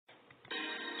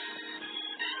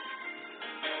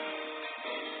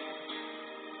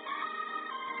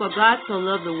For God so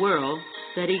loved the world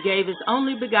that he gave his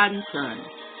only begotten Son,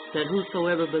 that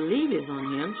whosoever believeth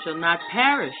on him shall not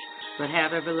perish, but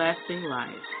have everlasting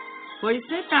life. For he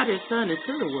sent not his Son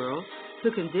into the world to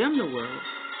condemn the world,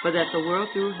 but that the world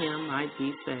through him might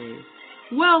be saved.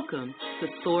 Welcome to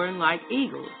Soaring Like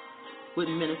Eagles with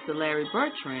Minister Larry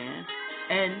Bertrand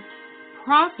and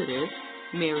Prophetess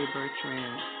Mary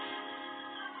Bertrand.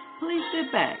 Please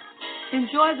sit back,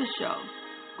 enjoy the show,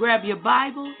 grab your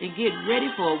Bible, and get ready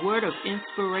for a word of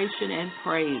inspiration and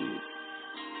praise.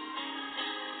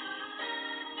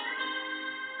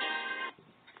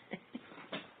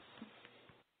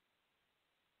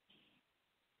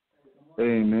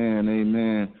 Amen,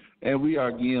 amen. And we are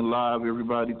again live,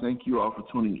 everybody. Thank you all for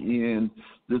tuning in.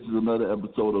 This is another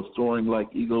episode of Soaring Like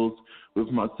Eagles with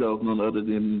myself, none other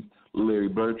than Larry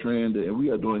Bertrand. And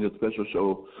we are doing a special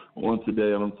show on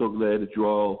today, and I'm so glad that you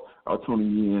all are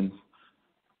tuning in.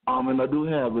 And I do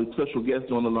have a special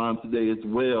guest on the line today as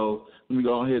well. Let me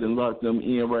go ahead and lock them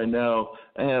in right now.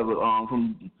 I have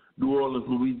from New Orleans,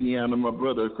 Louisiana, my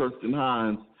brother, Kirsten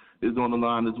Hines, is on the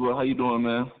line as well. How you doing,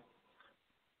 man?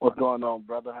 What's going on,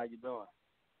 brother? How you doing?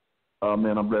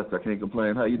 Man, I'm blessed. I can't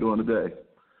complain. How you doing today?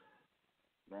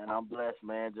 Man, I'm blessed,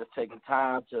 man. Just taking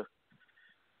time to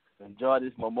enjoy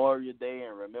this Memorial Day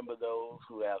and remember those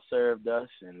who have served us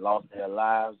and lost their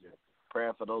lives, and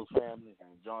praying for those families and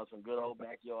enjoying some good old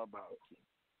backyard barbecue.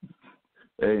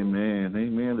 Amen.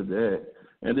 Amen to that.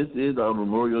 And this is our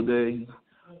Memorial Day.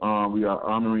 We are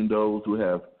honoring those who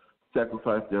have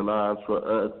sacrificed their lives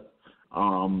for us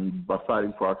by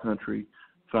fighting for our country,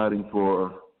 fighting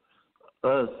for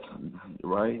us,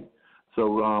 right?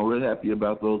 So we're happy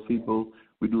about those people.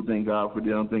 We do thank God for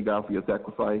them. Thank God for your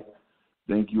sacrifice.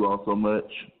 Thank you all so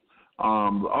much.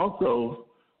 Also,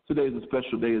 today is a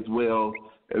special day as well,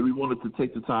 and we wanted to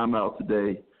take the time out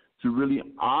today to really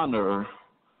honor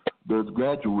the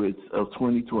graduates of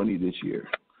 2020 this year.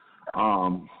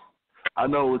 I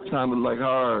know it's kind of like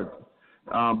hard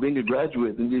being a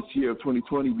graduate in this year of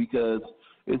 2020 because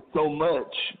it's so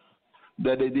much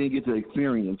that they didn't get to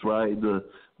experience, right? The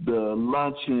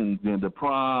luncheons and the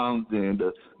proms and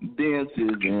the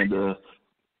dances and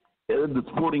the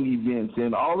sporting events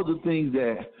and all of the things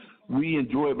that we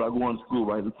enjoy by going to school,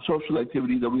 right? The social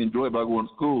activities that we enjoy by going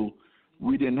to school,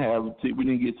 we didn't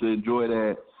get to enjoy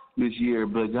that this year,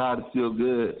 but God is still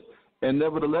good. And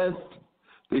nevertheless,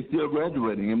 they're still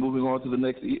graduating and moving on to the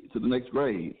next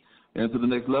grade and to the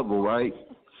next level, right?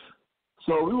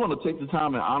 So we want to take the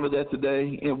time and honor that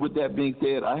today. And with that being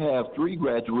said, I have 3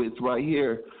 graduates right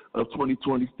here of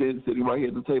 2020 sitting right here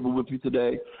at the table with me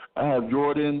today. I have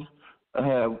Jordan, I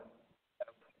have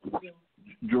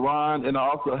Jerron, and I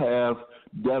also have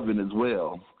Devin as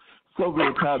well. So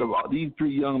very proud of these 3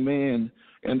 young men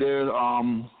and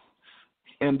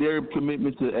their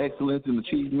commitment to excellence and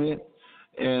achievement,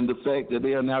 and the fact that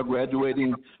they are now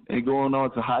graduating and going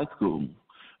on to high school.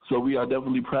 So we are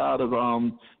definitely proud of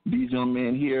these young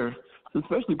men here,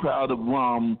 especially proud of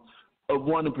one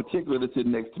in particular that's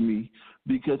sitting next to me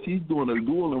because he's doing a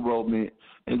dual enrollment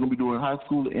and going to be doing high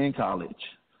school and college.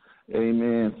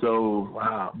 Amen. So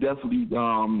wow, definitely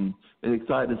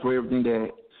excited for everything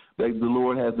that the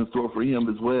Lord has in store for him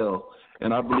as well.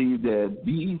 And I believe that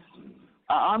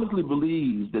I honestly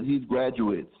believe that these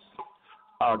graduates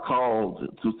are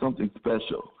called to something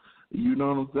special. You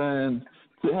know what I'm saying?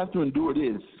 To have to endure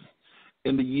this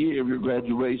in the year of your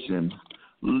graduation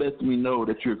lets me know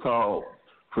that you're called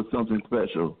for something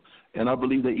special. And I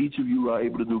believe that each of you are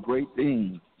able to do great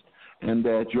things and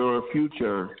that your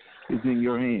future is in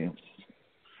your hands.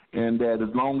 And that as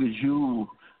long as you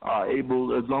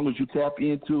tap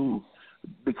into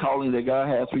the calling that God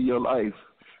has for your life,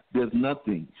 there's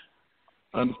nothing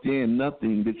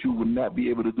that you would not be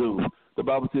able to do. The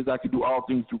Bible says I can do all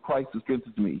things through Christ who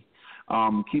strengthens me.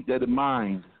 Keep that in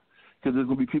mind, because there's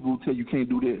going to be people who tell you can't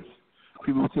do this.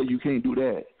 People who tell you can't do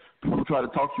that. People who try to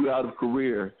talk you out of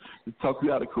careers, and talk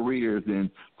you out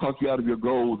of your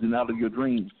goals and out of your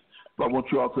dreams. But I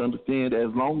want you all to understand that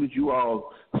as long as you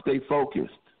all stay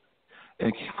focused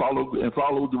and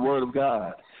follow the word of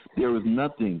God, there is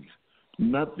nothing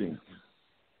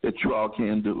that you all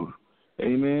can do.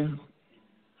 Amen.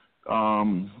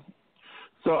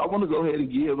 So I want to go ahead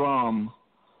and give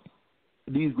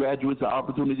these graduates an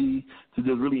opportunity to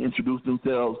just really introduce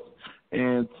themselves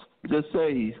and just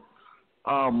say,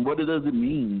 what does it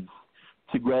mean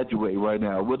to graduate right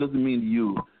now? What does it mean to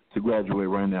you to graduate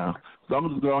right now? So I'm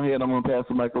going to go ahead, I'm going to pass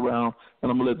the mic around,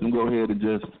 and I'm going to let them go ahead and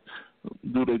just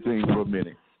do their thing for a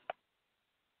minute.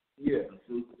 Yeah,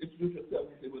 so introduce yourself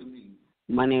and say what it means.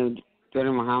 My name is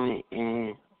Jordan Muhammad,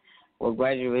 and what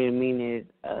graduating means is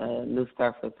a new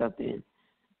start for something.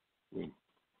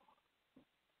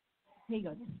 Here you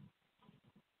go.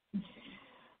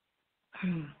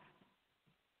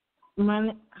 My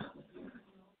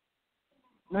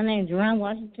name is Jerron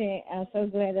Washington. I'm so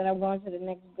glad that I'm going to the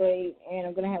next grade and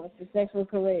I'm going to have a successful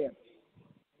career.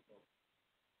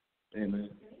 Amen.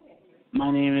 My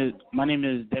name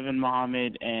is Devin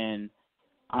Muhammad, and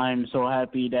I'm so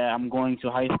happy that I'm going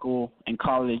to high school and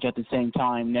college at the same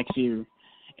time next year,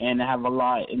 and I have a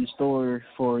lot in store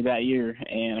for that year,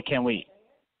 and I can't wait.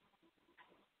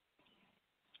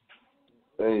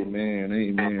 Amen,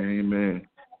 amen, amen.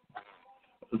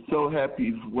 I'm so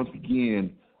happy once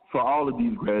again for all of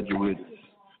these graduates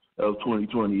of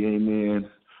 2020, amen.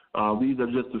 These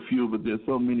are just a few, but there's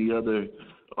so many other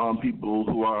people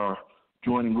who are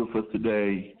joining with us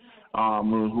today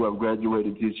who have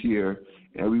graduated this year,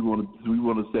 and we want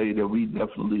to say that we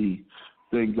definitely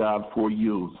thank God for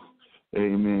you,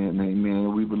 amen,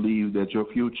 amen. We believe that your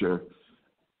future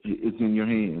is in your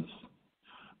hands.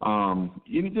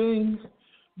 Anything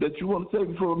that you want to say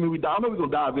before I know we're going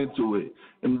to dive into it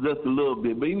in just a little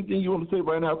bit, but anything you want to say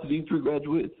right now to these three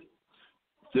graduates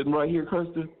sitting right here,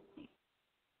 Kirsten?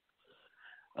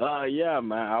 Yeah,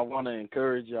 man, I want to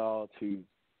encourage y'all to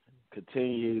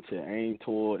continue to aim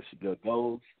towards your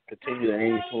goals, continue to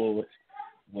aim towards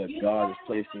what God has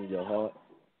placed in your heart.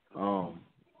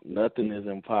 Nothing is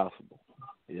impossible.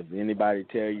 If anybody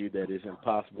tell you that it's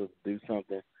impossible to do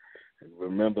something,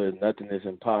 remember nothing is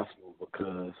impossible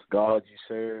because God you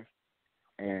serve,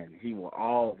 and he will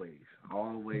always, he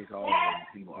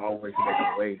will always make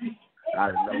a way out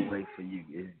of no way for you.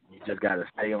 You just got to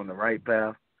stay on the right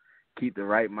path, keep the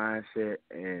right mindset,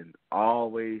 and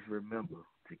always remember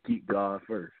to keep God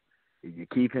first. If you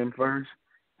keep him first,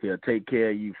 he'll take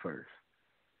care of you first.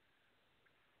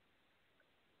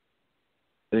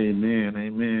 Amen,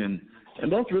 amen.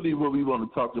 And that's really what we want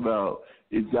to talk about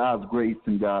is God's grace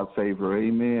and God's favor,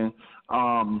 amen.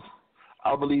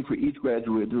 I believe for each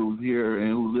graduate who's here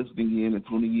and who's listening in and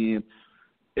tuning in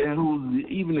and who's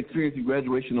even experiencing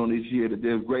graduation on this year, that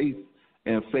there's grace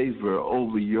and favor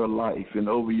over your life and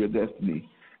over your destiny,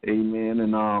 amen.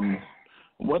 And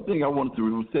one thing I wanted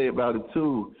to say about it,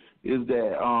 too, is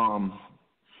that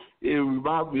it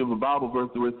reminds me of a Bible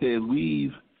verse where it says,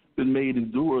 we've been made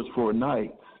endurers for a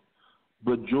night,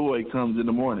 but joy comes in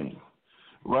the morning,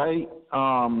 right?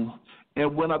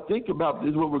 And when I think about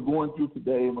this, what we're going through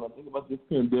today, when I think about this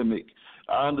pandemic,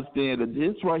 I understand that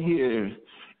this right here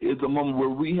is a moment where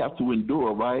we have to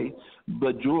endure, right?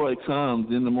 But joy comes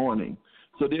in the morning.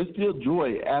 So there's still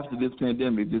joy after this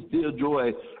pandemic. There's still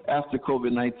joy after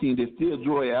COVID-19. There's still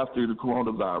joy after the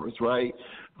coronavirus, right?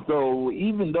 So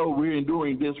even though we're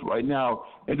enduring this right now,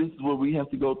 and this is what we have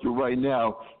to go through right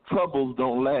now, troubles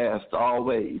don't last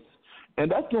always. And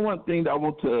that's the one thing that I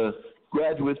want to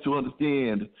graduates to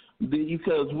understand,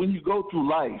 because when you go through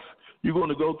life, you're going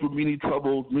to go through many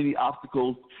troubles, many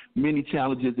obstacles, many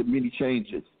challenges, and many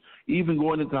changes. Even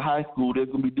going into high school, there's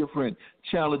going to be different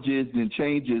challenges and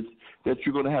changes that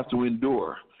you're going to have to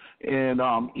endure. And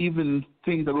even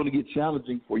things are going to get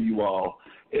challenging for you all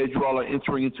as you all are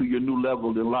entering into your new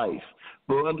level in life.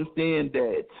 But understand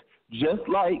that just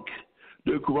like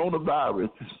the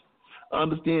coronavirus,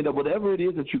 understand that whatever it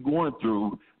is that you're going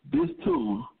through, this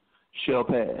too shall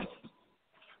pass,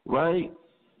 right?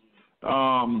 So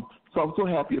I'm so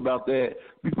happy about that.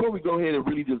 Before we go ahead and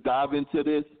really just dive into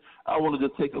this, I want to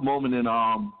just take a moment and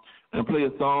play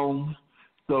a song.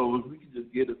 So if we can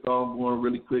just get a song going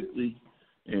really quickly,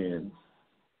 and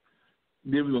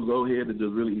then we're going to go ahead and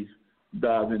just really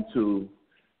dive into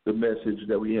the message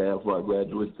that we have for our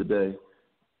graduates today.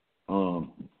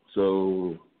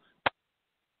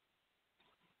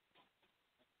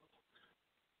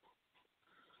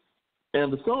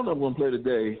 And the song I'm going to play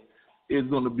today is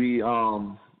going to be,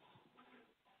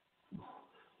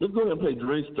 let's go ahead and play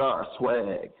Dre Star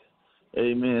Swag.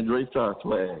 Amen, Dre Star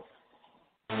Swag.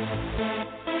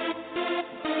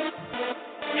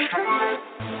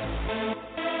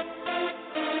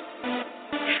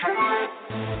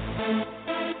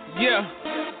 Yeah.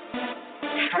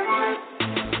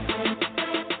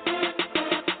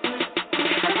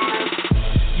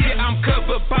 Yeah, I'm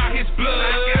covered by his blood.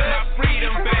 I got my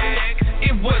freedom back.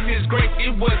 It was his grace,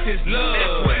 it was his love.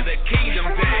 That's where the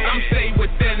kingdom's at. I'm saved with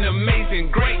an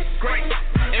amazing grace.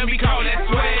 And we call that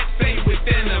swag, saved with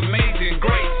an amazing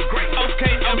grace.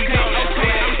 Okay. I'm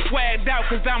swagged out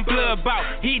cause I'm blood bout.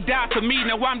 He died for me,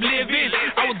 now I'm living.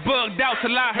 I was bugged out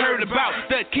till I heard about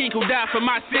the king who died for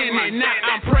my sin. And now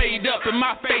I'm prayed up and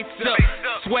my faith's up.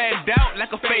 Swagged out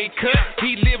like a fade cut.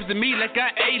 He lives in me like I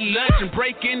ate lunch and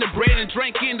breaking the bread and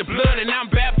drinking the blood. And I'm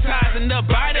baptized in the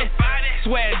body.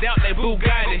 Swagged out like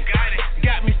Bugatti.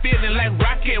 Got me feeling like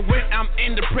rocket when I'm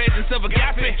in the presence of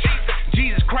agape.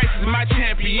 is my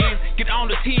champion. Get on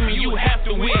the team and you have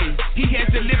to win. He has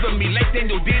delivered me like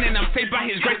Daniel Den, and I'm saved by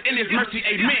his grace and his mercy,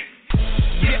 amen.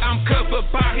 Yeah, I'm covered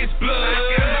by his blood.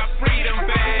 I got my freedom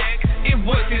back. It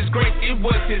was his grace, it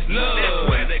was his love. That's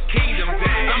where the kingdom's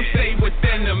at. I'm saved with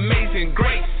an amazing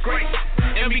grace.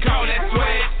 And we call that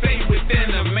swag. Saved with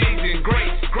an amazing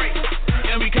grace.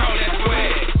 And we call that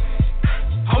swag.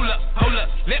 Hold up,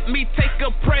 let me take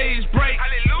a praise break.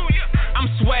 Hallelujah. I'm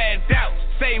swagged out,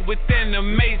 saved with an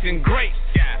amazing grace.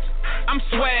 I'm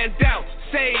swagged out,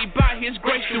 saved by his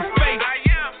grace through faith.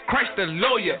 Christ the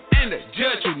lawyer and the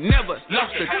judge who never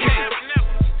lost a case.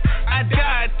 I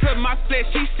died to my flesh,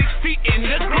 he's 6 feet in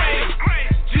the grave.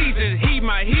 Jesus, he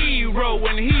my hero,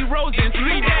 and he rose in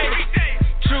 3 days.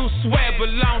 True swag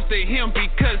belongs to him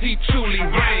because he truly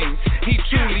reigns. He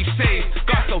truly saves.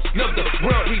 God so loved the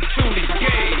world, he truly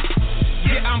gave.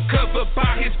 Yeah, I'm covered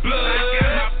by his blood. I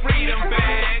got my freedom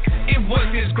back. It was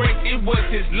his grace, it was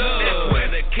his love. That's where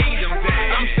the kingdom's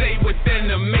at. I'm saved with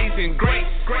an amazing grace.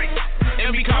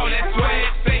 And we call that swag.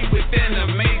 Saved with an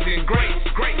amazing grace.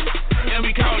 And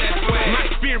we call that swag. My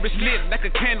spirit's lit like a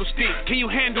candlestick. Can you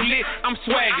handle it? I'm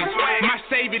swagging. My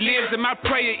Savior lives, and my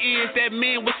prayer is that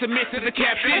men will submit to the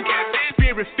captain.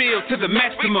 Spirit filled to the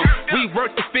maximum. We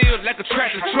work the field like a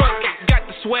tractor truck. Got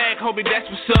the swag, homie, that's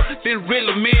what's up. Then reel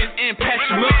them in and patch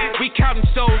them up. We counting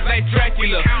souls like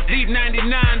Dracula. Leave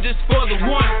 99 just for the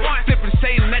one. Flipping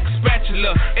Satan like a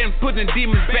spatula and putting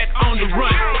demons back on the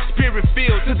run. Spirit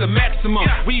filled to the maximum.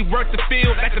 We work the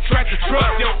field like a tractor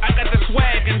truck. Yo, I got the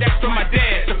swag, and that's from my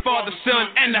dad, the Father, Son,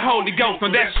 and the Holy Ghost.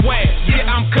 From that swag, yeah,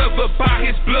 I'm covered by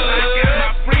his blood. I got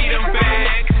my freedom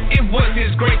back. It was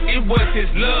his grace, it was his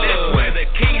love. That's where the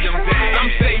kingdom's at.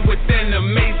 I'm saved with an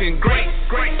amazing grace.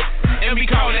 And we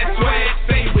call that swag.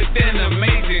 Saved with an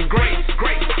amazing grace.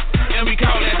 And we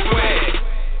call that swag.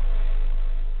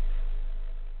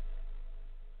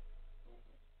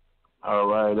 All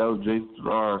right, that was Jason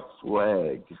R.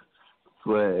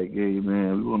 Swag,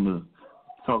 amen. We want to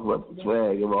talk about the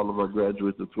swag of all of our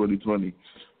graduates of 2020.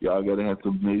 Y'all got to have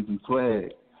some amazing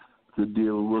swag to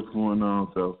deal with what's going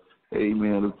on. So,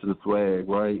 amen to the swag,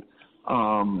 right?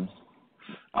 I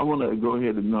want to go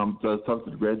ahead and talk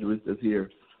to the graduates that's here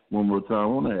one more time. I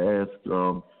want to ask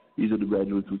each of the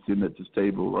graduates who's sitting at this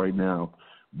table right now,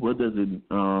 how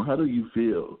do you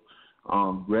feel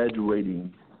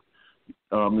graduating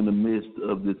in the midst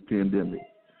of this pandemic?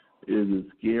 Is it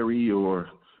scary, or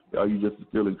are you just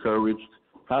still encouraged?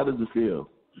 How does it feel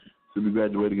to be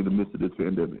graduating in the midst of this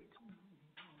pandemic?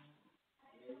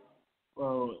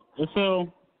 Well, it feels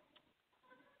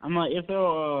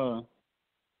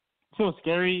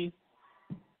scary.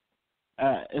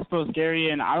 It feels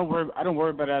scary, and I don't worry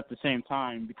about it at the same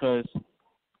time, because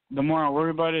the more I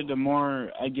worry about it, the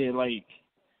more I get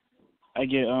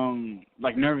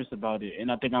nervous about it,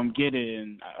 and I think I'm getting,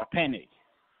 and I panic.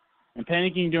 And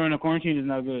panicking during the quarantine is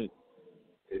not good.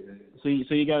 So you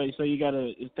gotta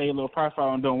stay a little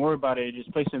profile and don't worry about it.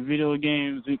 Just play some video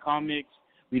games, read comics,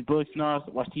 read books, and all,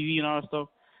 watch TV and all that stuff.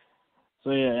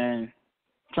 So yeah, and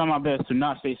try my best to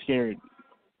not stay scared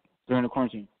during the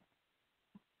quarantine.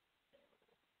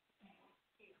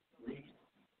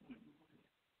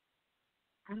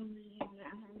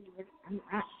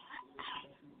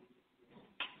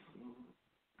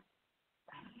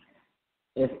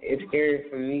 It's scary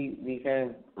for me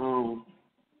because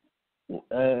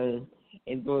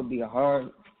it's going to be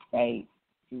hard to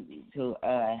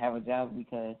have a job,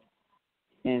 because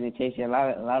and it takes you a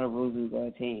lot of rules are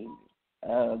going to change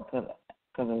because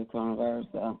of the coronavirus.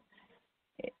 So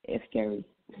it's scary.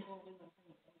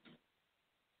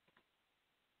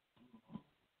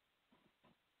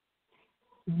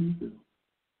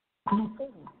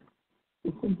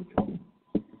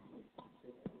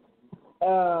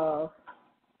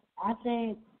 I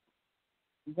think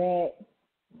that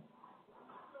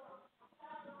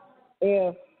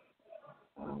if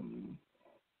oh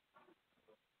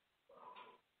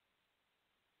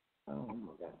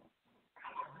my God.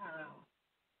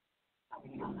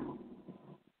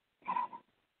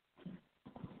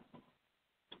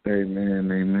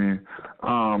 Amen.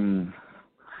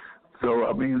 So,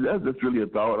 I mean, that's really a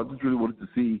thought. I just really wanted to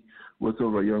see what some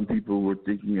of our young people were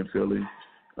thinking and feeling,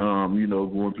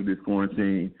 going through this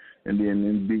quarantine, and then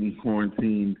in being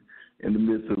quarantined in the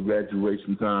midst of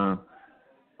graduation time.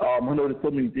 I know there's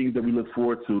so many things that we look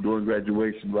forward to during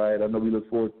graduation, right? I know we look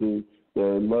forward to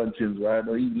the luncheons, right? I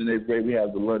know even in 8th grade we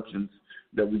have the luncheons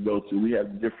that we go to. We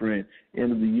have different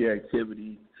end-of-the-year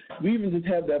activities. We even just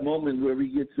have that moment where we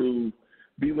get to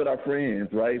be with our friends,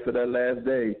 right, for that last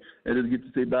day, and just get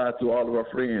to say bye to all of our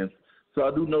friends. So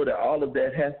I do know that all of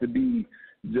that has to be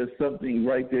just something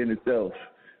right there in itself.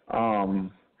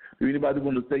 If anybody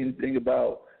want to say anything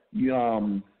about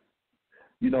how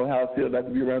it feels like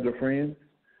to be around your friends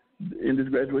in this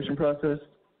graduation process?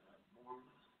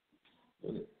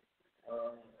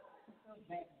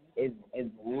 It's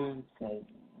warm because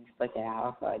we stuck at the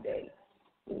house all day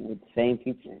with the same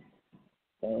people.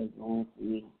 So it's warm for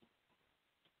me.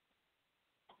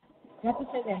 You have to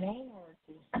say their name or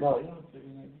No, you don't say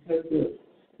their name. That's good.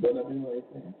 But I mean, what I'm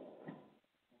saying.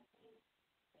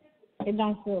 it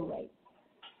don't feel right.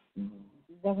 Mm-hmm.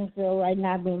 It doesn't feel right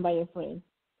not being by your friend.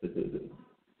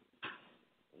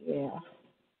 Yeah.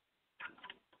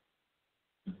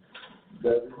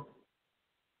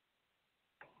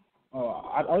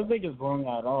 I don't think it's boring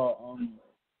at all.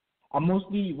 I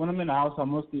mostly, when I'm in the house, I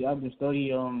either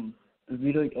study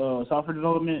video software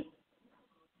development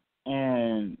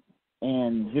and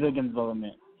video game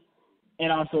development,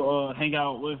 and also hang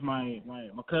out with my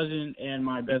cousin and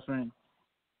my best friend.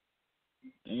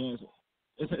 And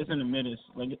it's in the middle.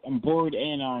 Like I'm bored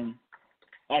and I'm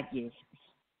active.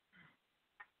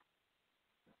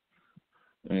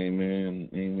 Amen.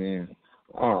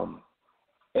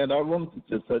 And I wanted to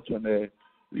just touch on that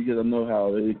because I know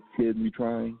how it can be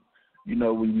trying.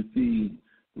 When you see,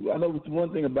 I know it's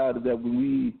one thing about it that when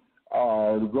we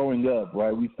are growing up,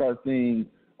 right, we start seeing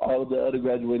all of the other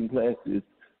graduating classes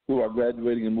who are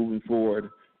graduating and moving forward,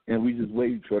 and we just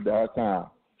wait for our time,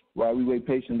 right? We wait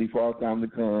patiently for our time to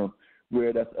come,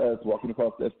 where that's us walking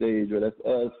across that stage, or that's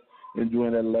us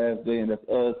enjoying that last day, and that's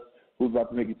us who's about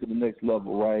to make it to the next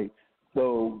level, right?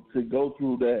 So to go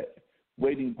through that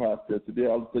waiting process, today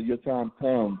all of a sudden your time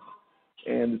comes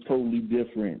and it's totally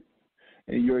different,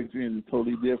 and your experience is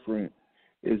totally different.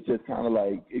 It's just kind of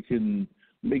like it can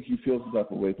make you feel some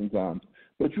type of way sometimes.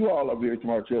 But you all are very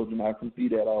smart children. I can see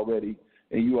that already,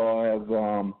 and you all have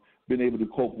been able to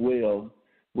cope well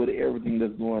with everything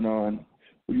that's going on.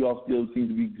 But you all still seem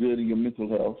to be good in your mental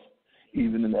health,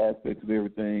 even in the aspects of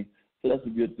everything. So that's a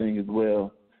good thing as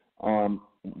well.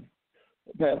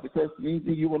 Pastor Kirsten,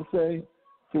 anything you want to say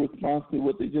to respond to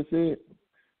what they just said?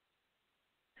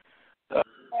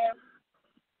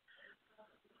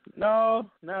 No,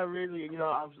 not really.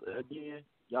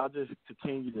 Y'all just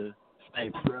continue to stay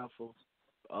prayerful.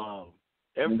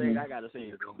 Everything I gotta say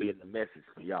is gonna be in the message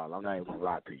for y'all. I'm not even gonna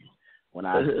lie to you. When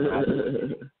I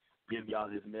give y'all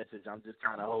this message, I'm just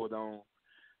trying to hold on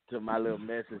to my little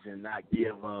message and not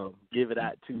give it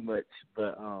out too much.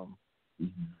 But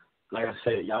like I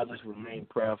said, y'all just remain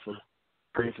prayerful.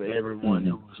 Pray for everyone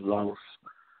who's lost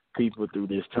people through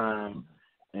this time.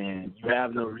 And you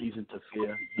have no reason to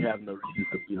fear. You have no reason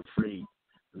to be afraid.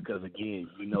 Because, again,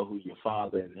 you know who your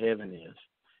Father in heaven is.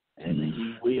 And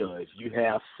He will, if you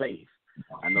have faith.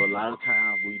 I know a lot of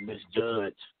times we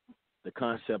misjudge the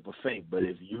concept of faith. But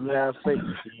if you have faith,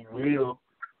 He will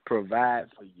provide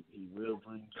for you. He will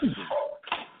bring you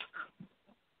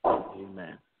through.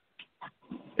 Amen.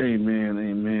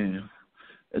 Amen.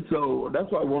 And so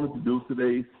that's what I wanted to do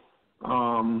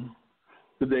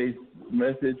today's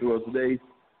message, or today's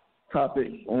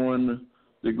topic on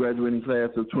the graduating class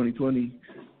of 2020.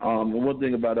 And one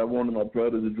thing about it, I wanted my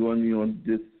brother to join me on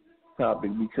this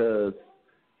topic because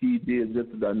he did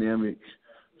just a dynamic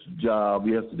job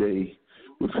yesterday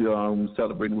with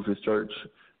celebrating with his church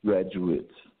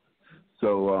graduates.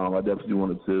 So I definitely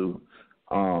wanted to,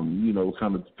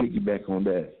 kind of piggyback on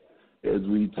that as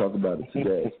we talk about it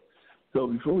today. So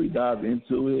before we dive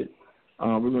into it,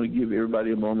 we're going to give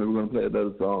everybody a moment. We're going to play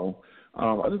another song.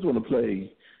 I just want to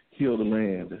play Heal the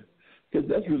Land, because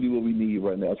that's really what we need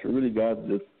right now. So really God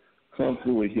to just come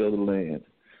through and heal the land.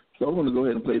 So I'm going to go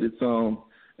ahead and play this song,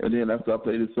 and then after I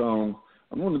play this song,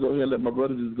 I'm going to go ahead and let my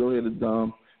brother just go ahead and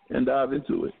dive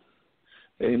into it.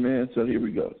 Amen. So here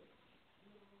we go.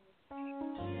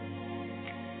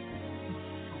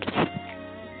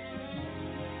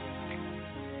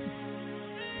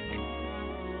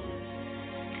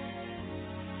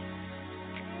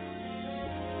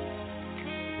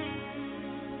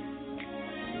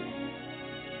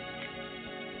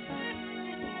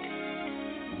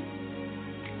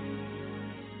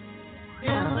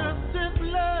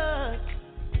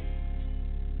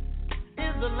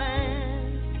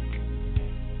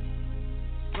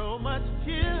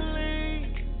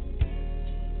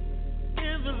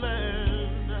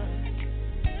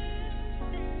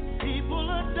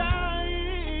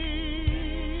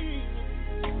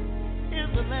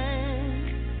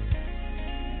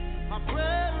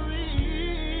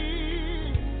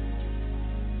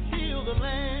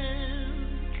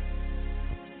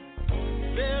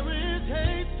 There is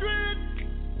hatred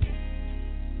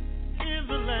in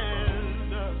the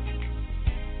land.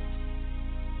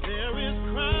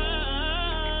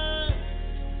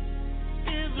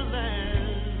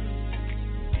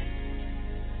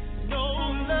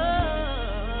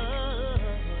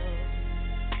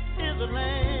 the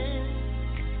land.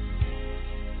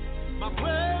 My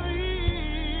prayer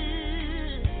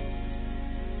is,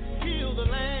 heal the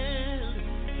land,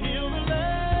 heal the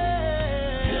land,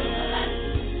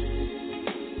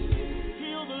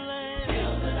 heal the land,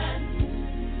 heal the land.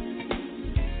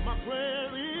 My prayer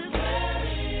is,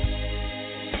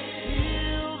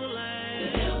 heal the land,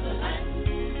 heal the land.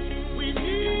 We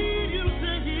need you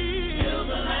to heal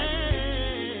the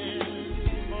land.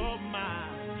 Oh my,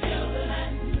 heal the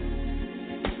land.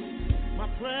 My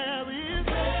prayer is,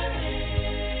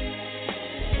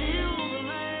 heal the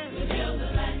land, heal the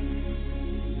land.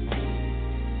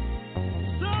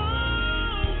 So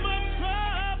much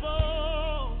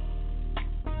trouble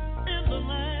in the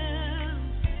land.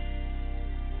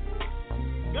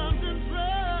 Guns and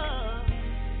drugs,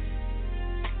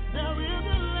 there is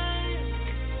a land.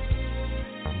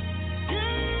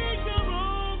 Kingdom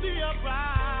on the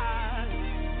uprise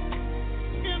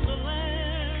in the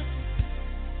land.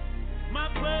 My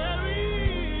prayer is,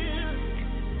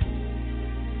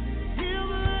 heal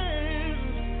the land,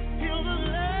 heal the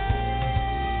land,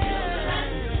 heal the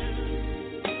land,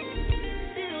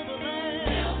 heal the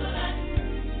land.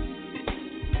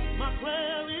 My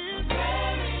prayer is,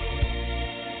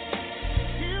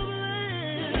 heal the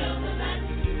land, heal the land.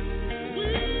 We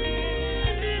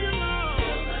need you, Lord.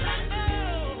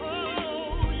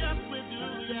 Oh, yes we do,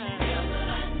 yeah.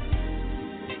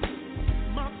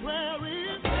 My prayer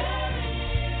is,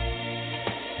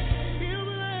 heal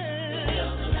the land.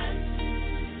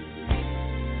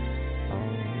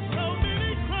 So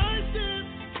many crises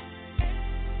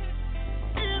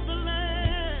in the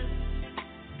land.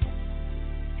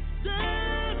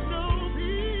 There's no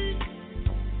peace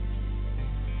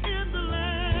in the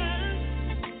land.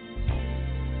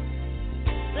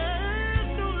 There's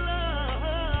no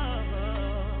love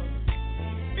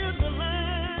in the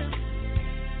land.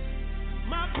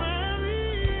 My prayer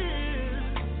is,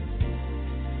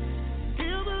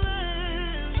 heal the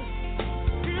land,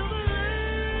 heal the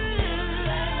land,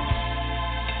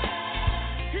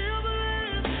 heal the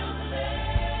land, heal the land.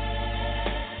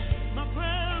 My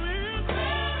prayer is,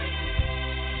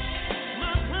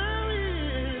 my prayer is,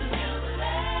 heal the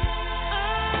land. I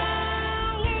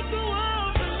want the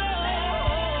world to know,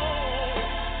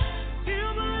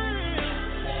 heal the land.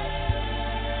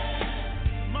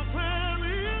 My prayer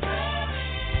is,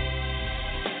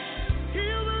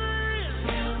 heal the land,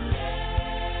 heal the land.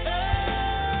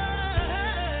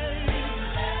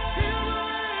 Heal the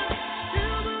land,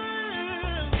 heal the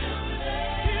land,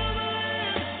 heal the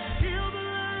land, heal the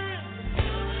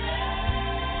land.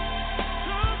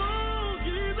 Come on,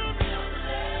 Jesus.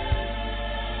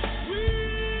 We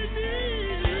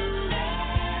need you.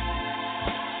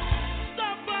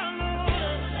 Stop by,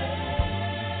 Lord.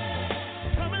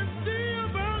 Come and see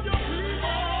about your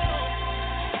people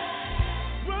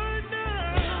right now.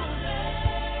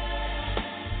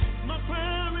 My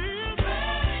prayer is,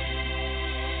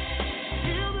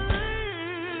 heal the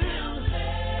land.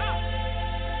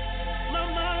 My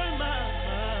mind, my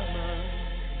mind.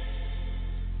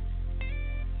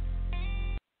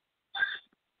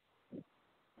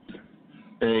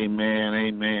 Amen,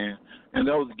 amen. And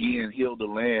that was again, heal the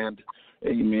land.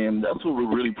 Amen. That's what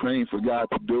we're really praying for God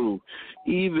to do,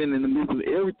 even in the midst of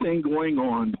everything going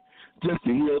on, just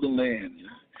to heal the land.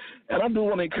 And I do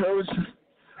want to encourage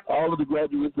all of the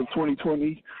graduates of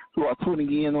 2020 who are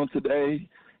tuning in on today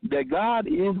that God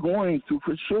is going to,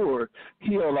 for sure,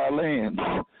 heal our land.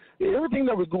 Everything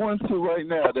that we're going through right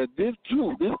now, that this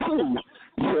too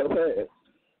shall pass.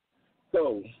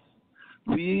 So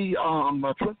we are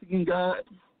trusting in God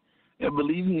and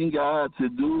believing in God to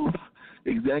do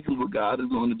exactly what God is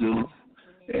going to do,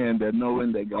 and that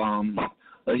knowing that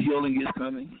a healing is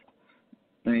coming.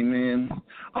 Amen.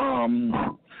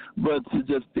 But to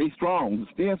just stand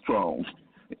strong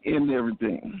in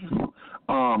everything.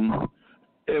 And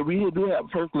we do have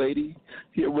First Lady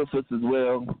here with us as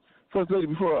well. First Lady,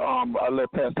 before I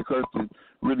let Pastor Kirsten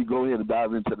really go ahead and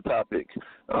dive into the topic,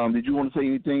 did you want to say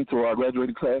anything to our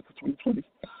graduating class of 2020?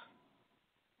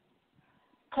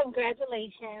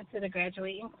 Congratulations to the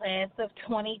graduating class of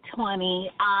 2020.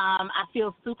 I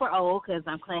feel super old because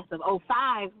I'm class of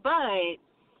 '05, but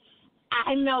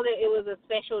I know that it was a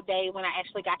special day when I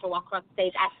actually got to walk across the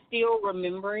stage. I still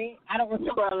remember it. I don't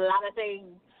remember a lot of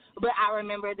things, but I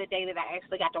remember the day that I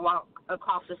actually got to walk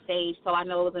across the stage, so I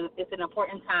know it's an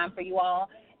important time for you all.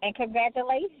 And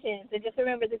congratulations. And just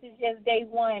remember, this is just day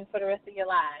one for the rest of your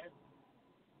lives.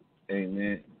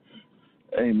 Amen.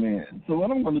 Amen. So what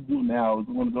I'm going to do now is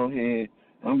I'm going to go ahead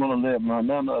and I'm going to let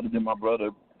none other than my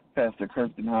brother, Pastor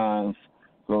Kirsten Hines,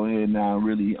 go ahead now and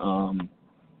really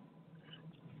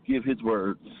give his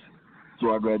words to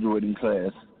our graduating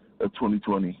class of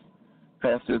 2020.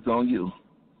 Pastor, it's on you.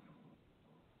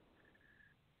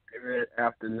 Good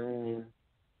afternoon,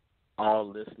 all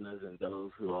listeners and those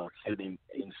who are sitting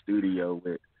in studio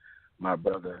with my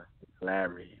brother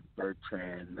Larry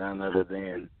Bertrand, none other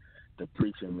than the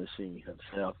preaching machine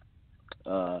himself.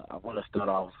 I want to start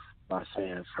off by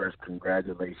saying first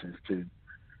congratulations to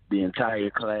the entire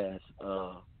class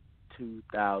of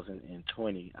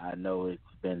 2020. I know it's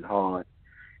been hard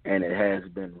and it has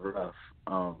been rough,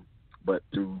 but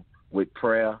with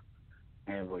prayer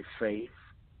and with faith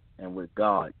and with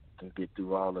God, you can get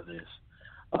through all of this.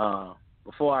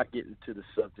 Before I get into the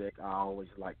subject, I always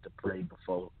like to pray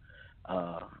before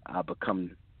I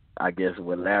become, I guess,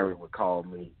 what Larry would call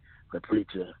me, the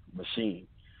preacher machine.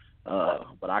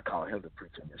 But I call him the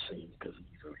preacher machine because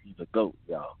he's a goat,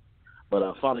 y'all.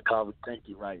 But Father God, we thank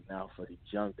you right now for these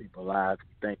young people's lives.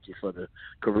 We thank you for the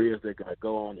careers they're going to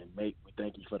go on and make. We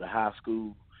thank you for the high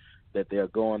school that they're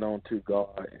going on to,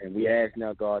 God. And we ask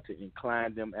now, God, to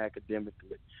incline them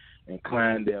academically,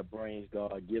 incline their brains,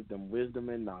 God. Give them wisdom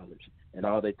and knowledge in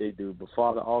all that they do. But,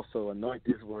 Father, also anoint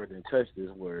this word and touch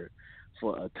this word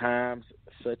for times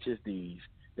such as these,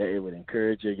 that it would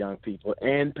encourage your young people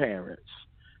and parents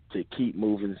to keep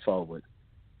moving forward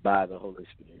by the Holy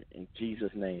Spirit. In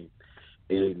Jesus' name,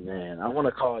 amen. I want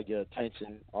to call your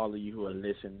attention, all of you who are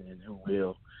listening and who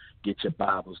will get your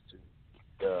Bibles to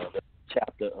the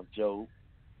chapter of Job.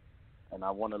 And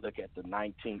I want to look at the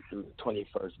 19th through the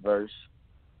 21st verse.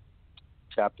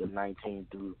 Chapter 1,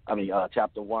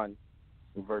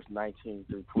 through verse 19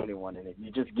 through 21. And if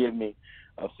you just give me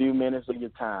a few minutes of your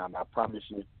time, I promise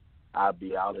you I'll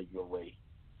be out of your way.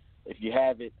 If you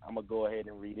have it, I'm going to go ahead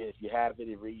and read it. If you have it,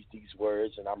 it reads these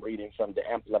words, and I'm reading from the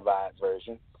Amplified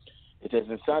Version. It says,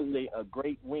 and suddenly a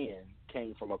great wind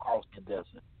came from across the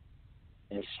desert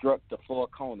and struck the four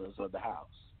corners of the house,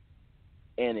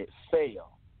 and it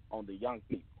fell on the young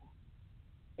people,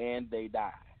 and they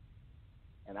died.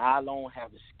 And I alone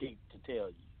have escaped to tell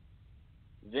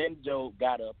you. Then Job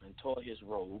got up and tore his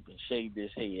robe and shaved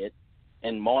his head,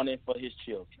 and mourning for his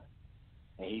children.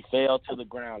 And he fell to the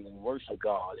ground and worshiped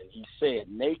God. And he said,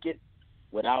 naked,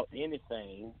 without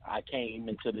anything, I came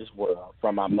into this world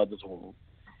from my mother's womb,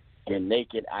 and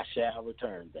naked I shall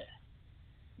return there.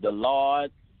 The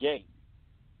Lord gave,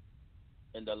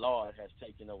 and the Lord has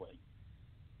taken away.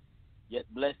 Yet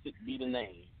blessed be the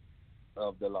name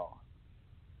of the Lord.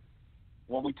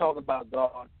 When we talk about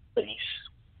God's grace,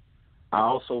 I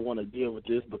also want to deal with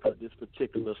this because this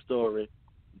particular story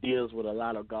deals with a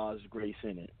lot of God's grace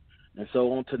in it. And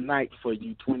so on tonight, for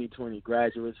you 2020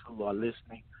 graduates who are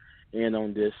listening in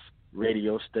on this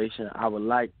radio station, I would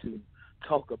like to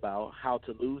talk about how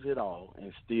to lose it all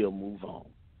and still move on.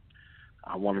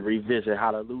 I want to revisit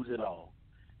how to lose it all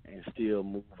and still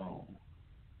move on.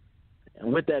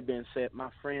 And with that being said, my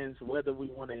friends, whether we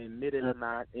want to admit it or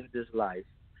not in this life,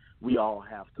 we all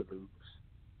have to lose.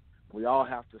 We all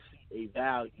have to see a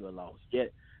value of loss.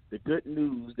 Yet the good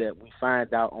news that we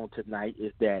find out on tonight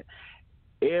is that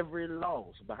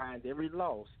behind every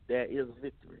loss, there is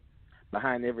victory.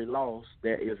 Behind every loss,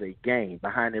 there is a gain.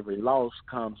 Behind every loss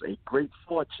comes a great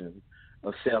fortune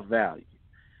of self-value.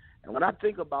 And when I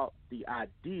think about the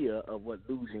idea of what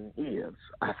losing is,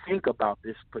 I think about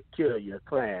this peculiar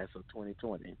class of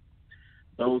 2020.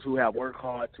 Those who have worked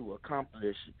hard to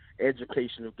accomplish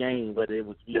educational gain, whether it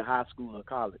was via high school or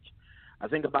college. I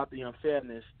think about the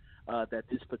unfairness that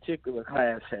this particular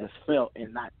class has felt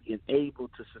in not being able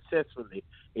to successfully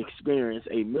experience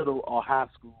a middle or high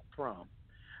school prom.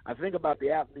 I think about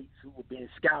the athletes who were being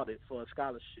scouted for a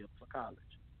scholarship for college.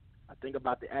 I think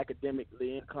about the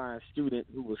academically inclined student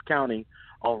who was counting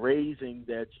on raising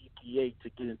their GPA to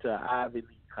get into an Ivy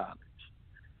League college.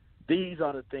 These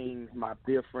are the things, my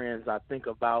dear friends, I think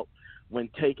about when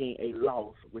taking a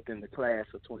loss within the class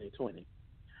of 2020.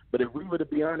 But if we were to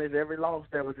be honest, every loss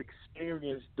that was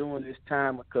experienced during this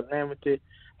time of calamity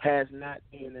has not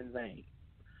been in vain.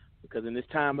 Because in this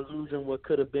time of losing what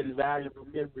could have been valuable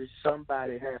memories,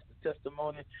 somebody has the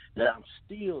testimony that I'm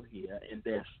still here and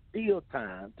there's still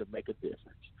time to make a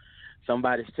difference.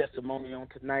 Somebody's testimony on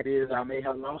tonight is I may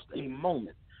have lost a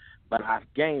moment, but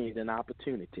I've gained an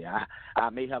opportunity. I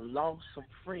may have lost some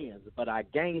friends, but I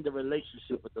gained a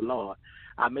relationship with the Lord.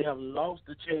 I may have lost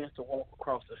the chance to walk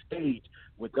across the stage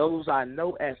with those I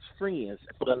know as friends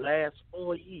for the last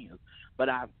 4 years, but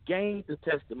I've gained the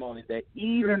testimony that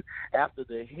even after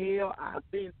the hell I've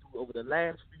been through over the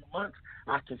last few months,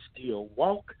 I can still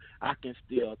walk, I can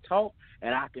still talk,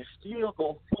 and I can still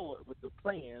go forward with the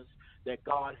plans that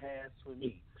God has for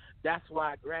me. That's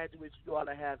why, graduates, you ought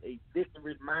to have a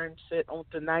victory mindset on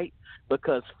tonight,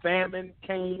 because famine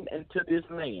came into this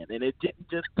land. And it didn't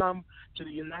just come to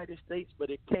the United States, but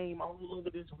it came all over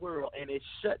this world, and it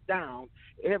shut down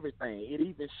everything. It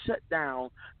even shut down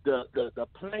the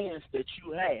plans that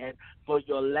you had for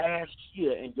your last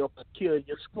year in your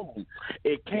peculiar school.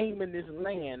 It came in this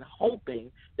land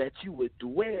hoping that you would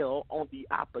dwell on the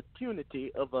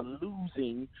opportunity of a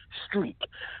losing streak.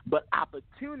 But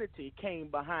opportunity came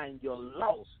behind your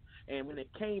loss. And when it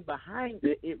came behind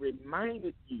it, it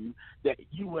reminded you that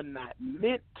you were not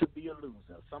meant to be a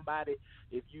loser. Somebody,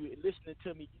 if you're listening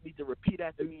to me, you need to repeat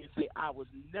after me and say, I was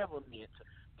never meant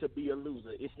to be a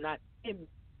loser. It's not in me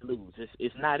to lose.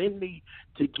 It's not in me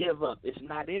to give up. It's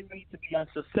not in me to be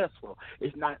unsuccessful.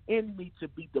 It's not in me to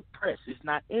be depressed. It's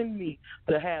not in me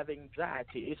to have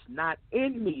anxiety. It's not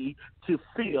in me to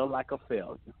feel like a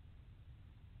failure.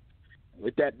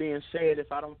 With that being said,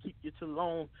 if I don't keep you too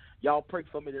long, y'all pray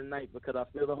for me tonight, because I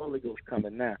feel the Holy Ghost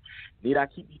coming now. Need I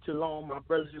keep you too long, my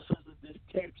brothers and sisters? This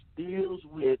text deals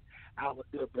with our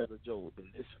dear brother Job. And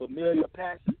this familiar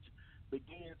passage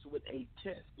begins with a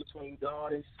test between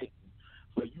God and Satan.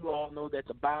 For you all know that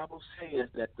the Bible says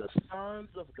that the sons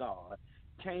of God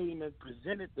came and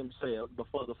presented themselves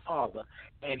before the Father,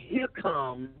 and here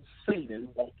comes Satan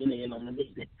walking in on the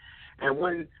meeting. And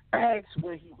when asked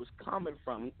where he was coming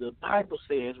from, the Bible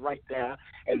says right there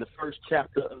in the first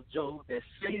chapter of Job that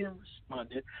Satan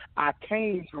responded, I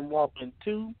came from walking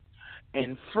to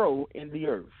and fro in the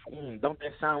earth. Don't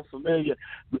that sound familiar?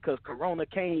 Because Corona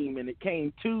came, and it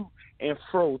came to and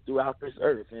fro throughout this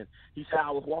earth. And he said,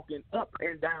 I was walking up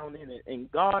and down in it.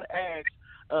 And God asked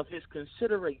of his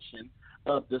consideration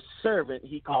of the servant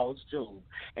he calls Job.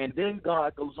 And then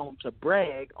God goes on to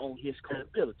brag on his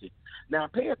credibility. Now,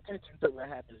 pay attention to what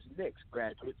happens next,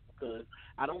 graduates, because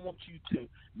I don't want you to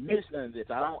miss none of this.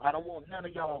 I don't want none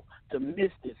of y'all to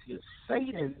miss this here.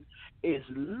 Satan is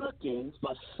looking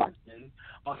for something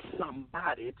or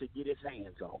somebody to get his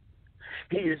hands on.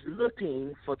 He is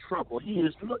looking for trouble. He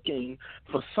is looking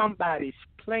for somebody's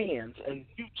plans and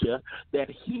future that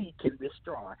he can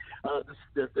destroy.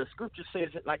 The scripture says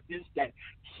it like this, that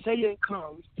Satan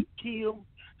comes to kill,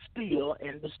 steal,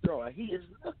 and destroy. He is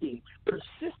looking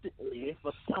persistently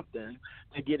for something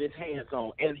to get his hands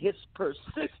on. And his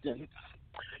persistence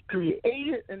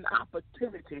created an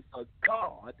opportunity for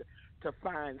God to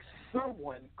find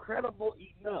someone credible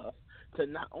enough to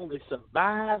not only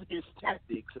survive his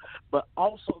tactics, but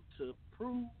also to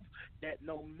prove that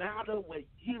no matter what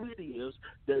year it is,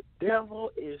 the devil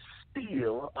is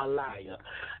still a liar.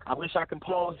 I wish I can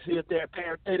pause here there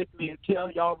parenthetically and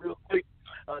tell y'all real quick,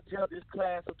 tell this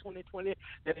class of 2020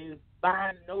 that it is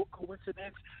by no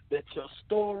coincidence that your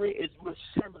story is much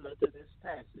similar to this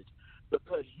passage.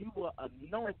 Because you were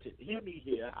anointed. Hear me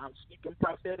here. I'm speaking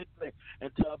prophetically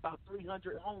into about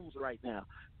 300 homes right now.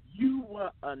 You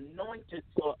were anointed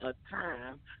for a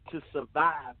time to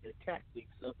survive the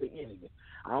tactics of the enemy.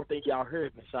 I don't think y'all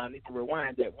heard me, so I need to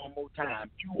rewind that one more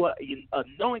time. You were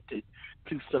anointed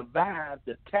to survive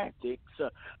the tactics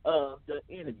of the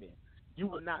enemy. You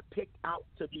were not picked out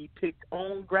to be picked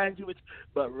on, graduates,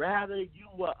 but rather you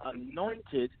were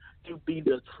anointed to be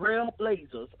the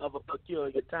trailblazers of a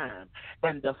peculiar time.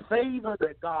 And the favor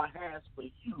that God has for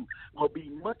you will be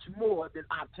much more than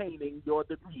obtaining your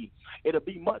degree. It'll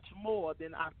be much more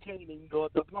than obtaining your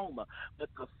diploma. But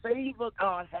the favor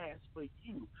God has for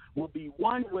you will be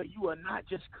one where you are not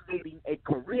just creating a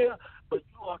career, but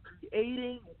you are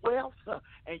creating wealth,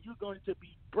 and you're going to be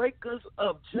breakers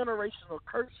of generational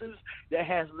curses that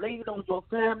has laid on your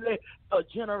family for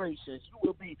generations.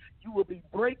 You will be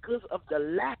breakers of the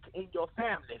lack in your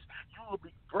families. You will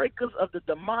be breakers of the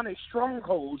demonic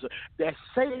strongholds that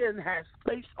Satan has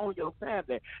placed on your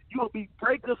family. You will be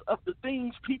breakers of the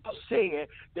things people said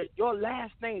that your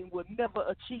last name would never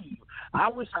achieve. I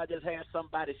wish I just had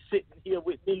somebody sitting here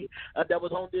with me that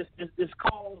was on this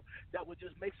call that would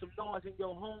just make some noise in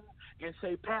your home and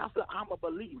say, Pastor, I'm a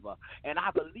believer. And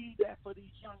I believe that for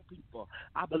these young people.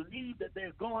 I believe that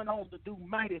they're going on to do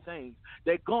mighty things.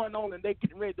 They're going on and they're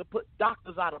getting ready to put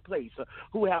doctors out of place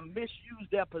who have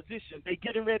misused their position. They're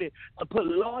getting ready to put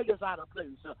lawyers out of place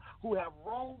who have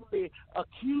wrongly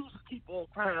accused people of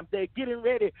crime. They're getting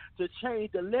ready to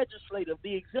change the legislative,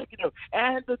 the executive,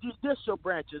 and the judicial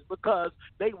branches because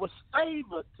they were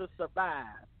favored to survive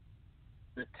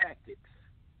the tactics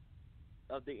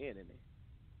of the enemy.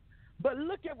 But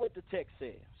look at what the text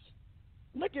says.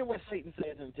 Look at what Satan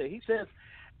says in the text. He says,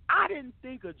 I didn't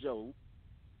think of Job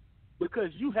because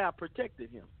you have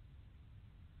protected him.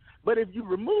 But if you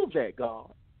remove that,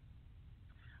 God,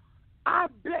 I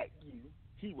bet you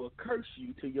he will curse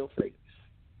you to your face.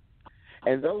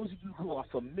 And those of you who are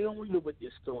familiar with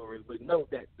this story would know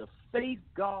that the faith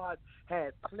God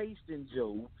had placed in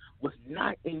Job was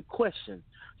not in question.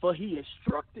 For he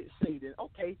instructed Satan,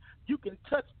 okay, you can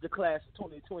touch the class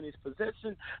of 2020's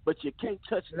possession, but you can't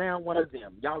touch now one of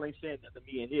them. Y'all ain't saying that to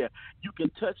me in here. You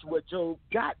can touch what Job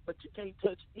got, but you can't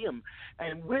touch him.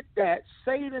 And with that,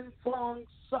 Satan flung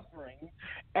suffering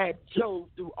at Job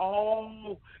through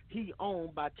all he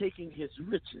owned by taking his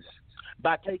riches,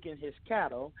 by taking his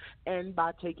cattle, and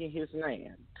by taking his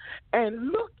land. And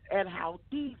look at how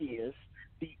devious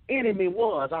the enemy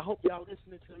was. I hope y'all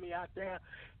listening to me out there.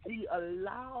 He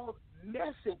allowed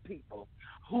messy people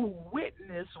who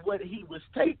witnessed what he was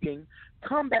taking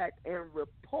come back and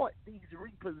report these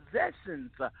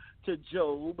repossessions to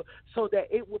Job so that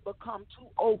it would become too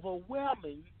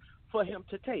overwhelming for him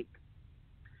to take.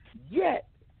 Yet,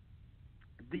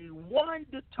 the one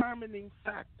determining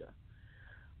factor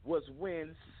was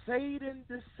when Satan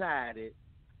decided,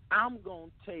 I'm going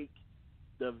to take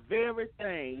the very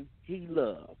thing he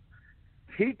loved.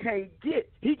 He can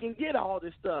get all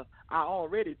this stuff I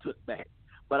already took back,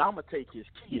 but I'm going to take his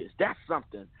kids. That's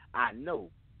something I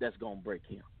know that's going to break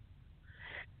him.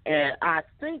 And I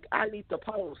think I need to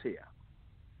pause here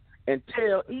and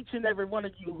tell each and every one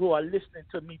of you who are listening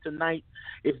to me tonight,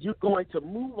 if you're going to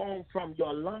move on from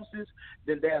your losses,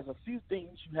 then there's a few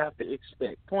things you have to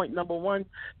expect. Point number one,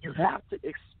 you have to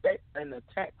expect an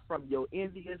attack from your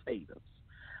envious haters.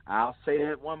 I'll say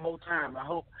that one more time. I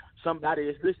hope somebody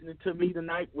is listening to me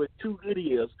tonight with two good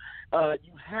ears.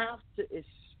 You have to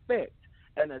expect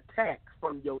an attack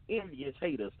from your envious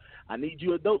haters. I need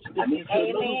you adults to listen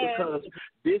to me because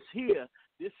this here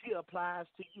applies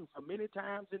to you. For many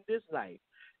times in this life,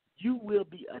 you will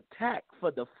be attacked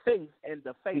for the faith and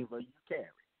the favor you carry.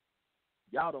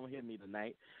 Y'all don't hear me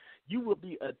tonight. You will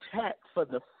be attacked for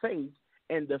the faith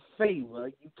and the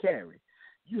favor you carry.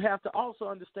 You have to also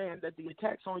understand that the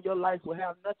attacks on your life will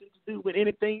have nothing to do with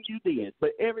anything you did, but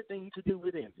everything to do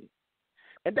with envy.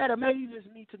 And that amazes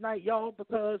me tonight, y'all,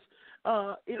 because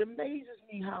it amazes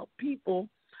me how people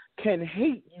can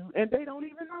hate you and they don't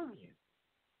even know you.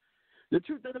 The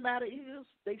truth of the matter is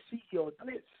they see your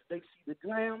glitz, they see the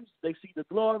glams, they see the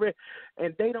glory,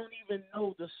 and they don't even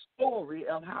know the story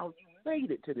of how you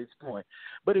made it to this point.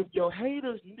 But if your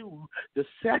haters knew the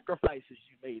sacrifices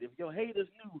you made, if your haters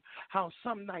knew how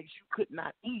some nights you could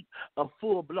not eat a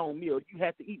full-blown meal, you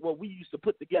had to eat what we used to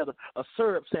put together, a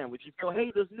syrup sandwich. If your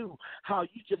haters knew how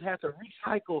you just had to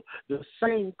recycle the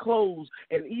same clothes,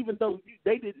 and even though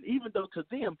to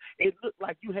them it looked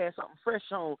like you had something fresh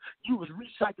on, you was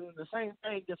recycling the same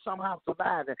thing that somehow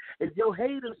surviving. If your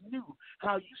haters knew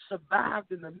how you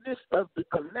survived in the midst of the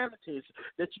calamities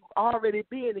that you've already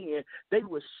been in, they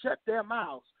would shut their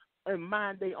mouths and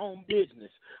mind their own business.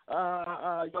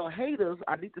 Your haters,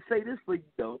 I need to say this for you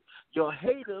though, your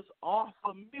haters are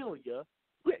familiar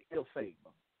with your favor.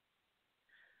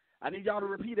 I need y'all to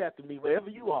repeat after me wherever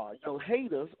you are. Your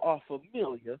haters are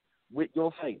familiar with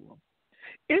your favor.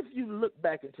 If you look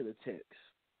back into the text,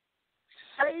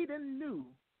 Satan knew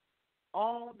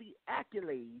all the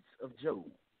accolades of Job.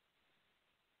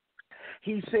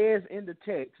 He says in the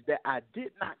text that I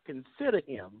did not consider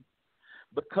him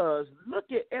because look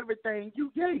at everything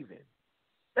you gave him.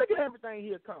 Look at everything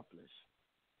he accomplished.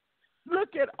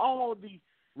 Look at all the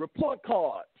report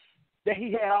cards that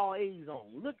he had all A's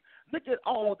on. Look at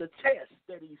all the tests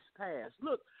that he's passed.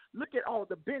 Look at all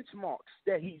the benchmarks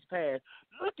that he's passed.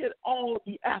 Look at all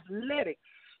the athletics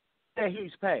that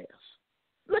he's passed.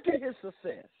 Look at his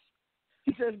success.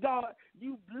 He says, God,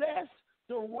 you blessed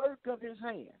the work of his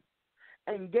hand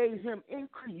and gave him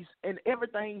increase in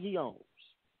everything he owns.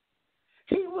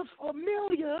 He was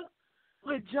familiar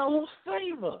with Job's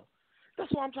favor.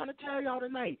 That's what I'm trying to tell y'all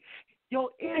tonight. Your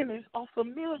enemies are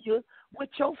familiar with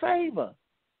your favor.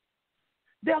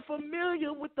 They're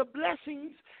familiar with the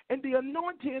blessings and the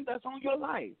anointing that's on your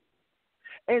life.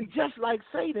 And just like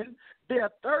Satan, they're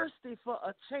thirsty for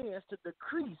a chance to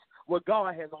decrease what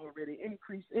God has already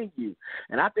increased in you.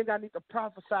 And I think I need to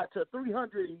prophesy to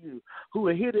 300 of you who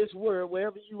will hear this word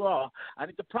wherever you are. I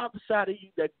need to prophesy to you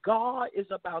that God is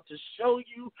about to show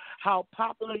you how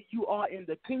popular you are in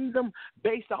the kingdom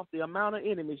based off the amount of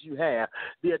enemies you have.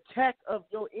 The attack of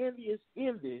your envious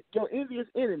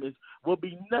enemies will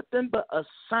be nothing but a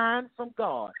sign from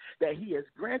God that he has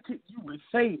granted you with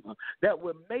favor that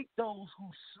will make those who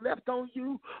slept on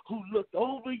you, who looked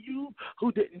over you,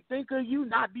 who didn't think of you,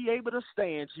 not be able to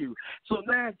stand you. So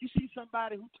now if you see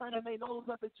somebody who turning their nose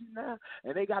up at you now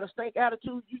and they got a stank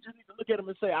attitude, you just need to look at them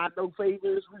and say, I know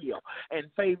favor is real and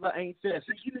favor ain't fair.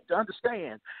 See, you need to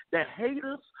understand that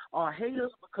haters are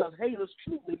haters because haters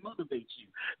truly motivate you.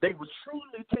 They will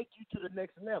truly take you to the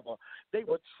next level. They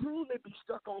will truly be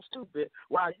stuck on stupid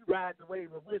while you ride the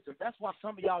wave of wisdom. That's why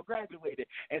some of y'all graduated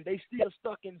and they still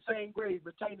stuck in the same grade,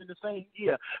 retaining the same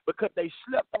year, because they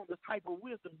slept on the type of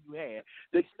wisdom you had.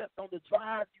 They slept on the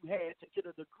drive you had to get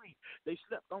a degree. They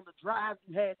slept on the drive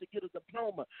you had to get a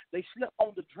diploma. They slept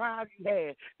on the drive you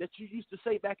had that you used to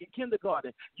say back in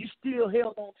kindergarten. You still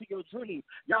held on to your dream.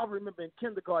 Y'all remember in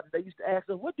kindergarten, they used to ask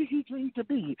us, what do you dream to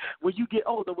be when you get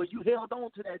older? When you held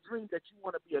on to that dream that you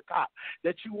want to be a cop,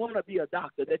 that you want to be a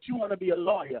doctor, that you want to be a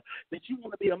lawyer, that you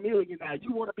want to be a millionaire,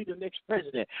 you want to be the next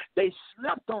president. They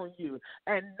slept on you,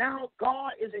 and now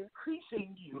God is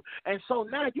increasing you. And so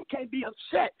now you can't be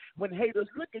upset when haters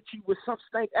look at you with some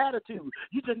stank attitude.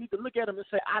 You just need to look at them and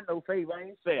say, I know favor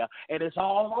ain't fair, and it's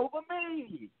all over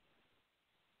me.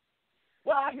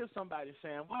 Well, I hear somebody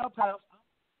saying, well, Pastor,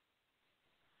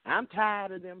 I'm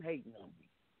tired of them hating on me.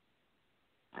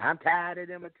 I'm tired of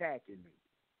them attacking me.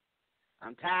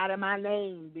 I'm tired of my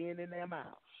name being in their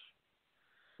mouths.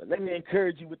 But let me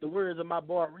encourage you with the words of my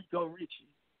boy Rico Richie.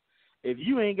 If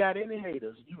you ain't got any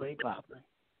haters, you ain't popping.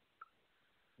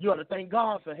 You ought to thank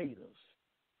God for haters.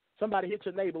 Somebody hit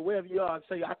your neighbor wherever you are and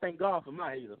say, I thank God for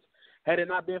my haters. Had it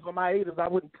not been for my haters, I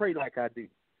wouldn't pray like I do.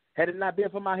 Had it not been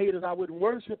for my haters, I wouldn't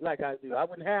worship like I do. I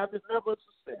wouldn't have this level of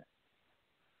success.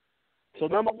 So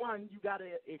number one, you got to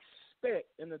expect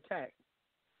an attack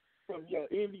from your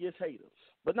envious haters.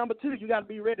 But number two, you got to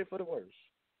be ready for the worst.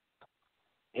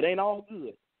 It ain't all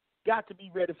good. Got to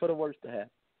be ready for the worst to happen.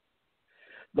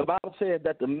 The Bible said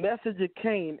that the messenger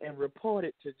came and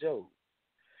reported to Job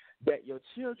that your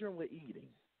children were eating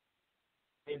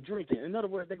and drinking. In other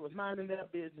words, they was minding their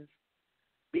business,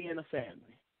 being a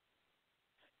family.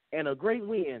 And a great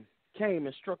wind came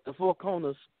and struck the four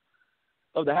corners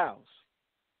of the house.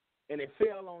 And it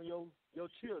fell on your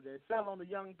children. It fell on the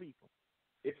young people.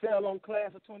 It fell on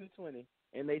class of 2020,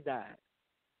 and they died.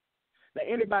 Now,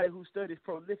 anybody who studies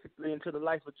prolifically into the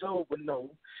life of Job would know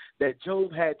that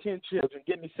Job had 10 children.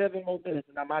 Give me 7 more minutes,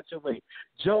 and I'm out your way.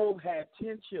 Job had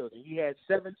 10 children. He had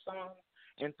 7 sons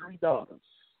and 3 daughters,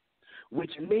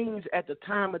 which means at the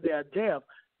time of their death,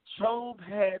 Job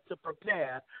had to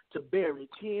prepare to bury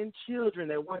 10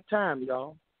 children at one time,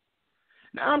 y'all.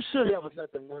 Now, I'm sure there was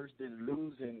nothing worse than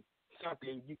losing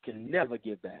something you can never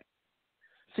get back.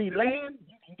 See, land,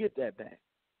 you can get that back.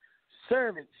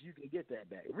 Servants, you can get that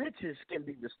back. Riches can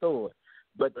be restored.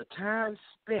 But the time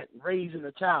spent raising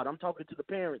a child, I'm talking to the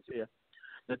parents here,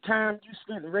 the time you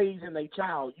spent raising a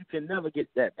child, you can never get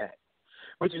that back.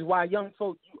 Which is why, young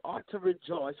folk, you ought to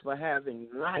rejoice for having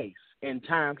life in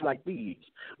times like these.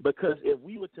 Because if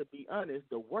we were to be honest,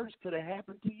 the worst could have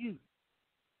happened to you.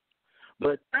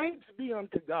 But thanks be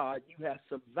unto God, you have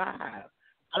survived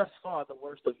thus far the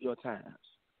worst of your times.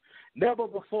 Never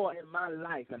before in my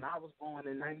life, and I was born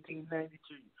in 1992,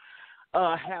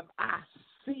 have I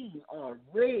seen or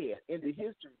read in the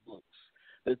history books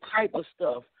the type of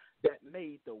stuff that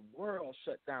made the world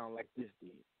shut down like this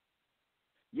did.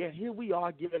 Yet here we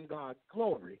are giving God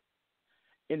glory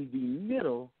in the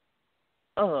middle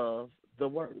of the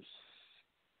worst.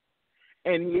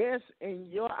 And yes, in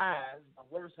your eyes,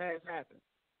 the worst has happened.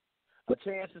 A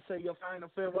chance to say your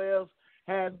final farewells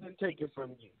has been taken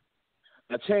from you.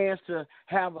 A chance to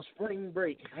have a spring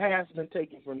break has been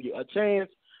taken from you. A chance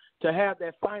to have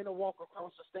that final walk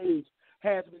across the stage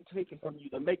has been taken from you.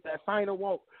 To make that final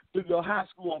walk through your high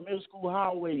school or middle school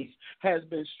hallways has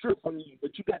been stripped from you.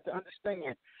 But you got to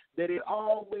understand that it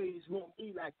always won't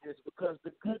be like this, because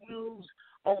the good news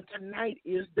on tonight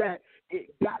is that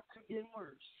it got to get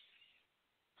worse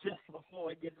just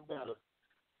before it gets better.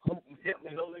 Help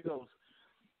me, Holy Ghost.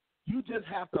 You just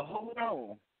have to hold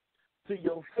on to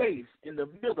your faith in the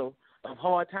middle of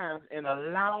hard times and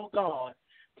allow God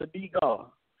to be God.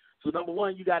 So number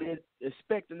one, you got to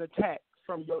expect an attack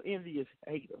from your envious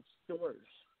haters, the worst.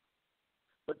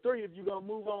 But 3, if you're going to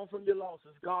move on from your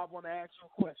losses, God want to ask you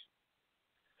a question.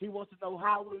 He wants to know,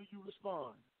 how will you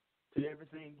respond to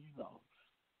everything you lost?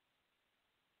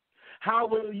 How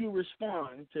will you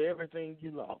respond to everything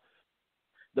you lost?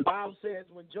 The Bible says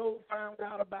when Job found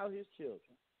out about his children,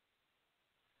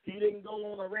 he didn't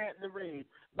go on a rant and a rave.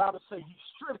 The Bible says he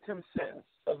stripped himself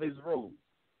of his robe.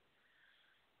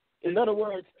 In other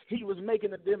words, he was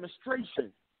making a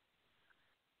demonstration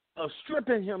of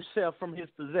stripping himself from his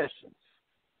possessions.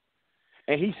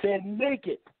 And he said,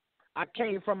 naked, I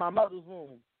came from my mother's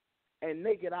womb, and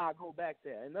naked I'll go back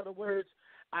there. In other words,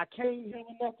 I came here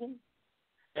with nothing,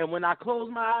 and when I close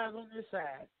my eyes on this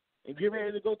side and get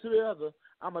ready to go to the other,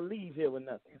 I'm going to leave here with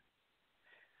nothing.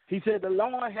 He said, the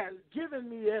Lord has given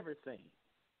me everything,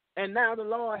 and now the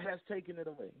Lord has taken it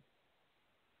away.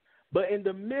 But in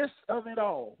the midst of it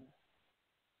all,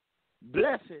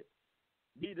 blessed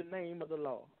be the name of the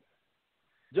Lord.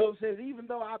 Job says, even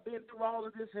though I've been through all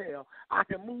of this hell, I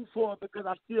can move forward because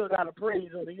I still got a praise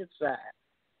on the inside.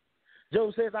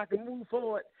 Job says, I can move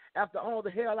forward after all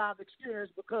the hell I've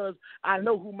experienced because I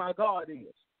know who my God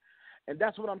is. And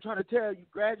that's what I'm trying to tell you,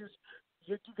 graduates.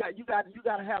 You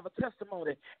got to have a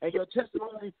testimony, and your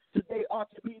testimony today ought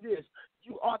to be this: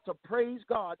 you ought to praise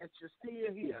God that you're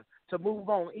still here to move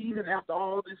on even after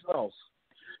all this loss.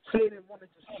 Satan wanted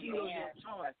to steal your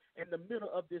joy in the middle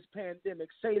of this pandemic.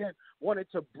 Satan wanted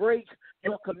to break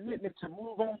your commitment to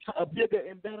move on to a bigger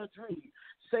and better dream.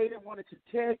 Satan wanted to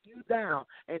tear you down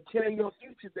and tear your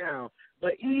future down.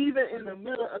 But even in the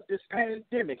middle of this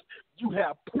pandemic, you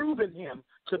have proven him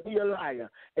to be a liar.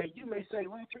 And you may say,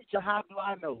 well, preacher, how do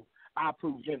I know I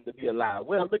proved him to be a liar?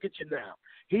 Well, look at you now.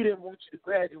 He didn't want you to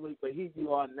graduate, but here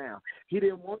you are now. He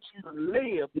didn't want you to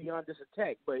live beyond this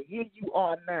attack, but here you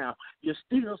are now. You're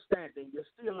still standing. You're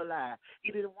still alive.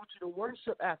 He didn't want you to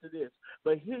worship after this,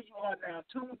 but here you are now,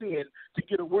 tuned in to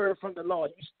get a word from the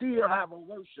Lord. You still have a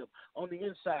worship on the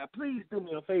inside. Please do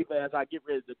me a favor as I get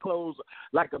ready to close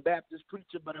like a Baptist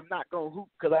preacher, but I'm not going to hoop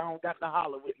because I don't got to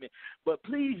holler with me. But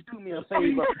please do me a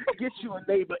favor. Get you a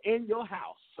neighbor in your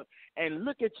house and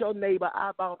look at your neighbor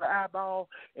eyeball to eyeball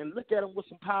and look at them with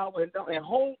some power and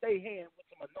hold their hand with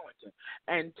some anointing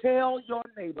and tell your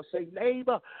neighbor, say,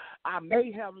 neighbor, I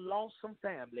may have lost some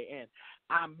family and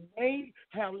I may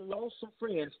have lost some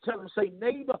friends. Tell them, say,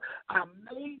 neighbor, I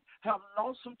may have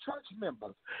lost some church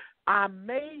members. I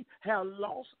may have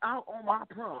lost out on my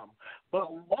prom,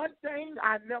 but one thing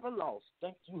I never lost,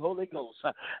 thank you, Holy Ghost,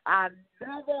 I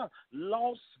never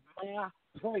lost my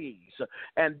praise.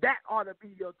 And that ought to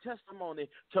be your testimony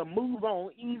to move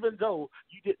on, even though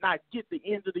you did not get the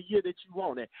end of the year that you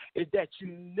wanted, is that you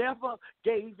never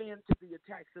gave in to the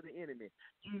attacks of the enemy.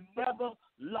 You never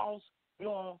lost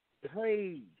your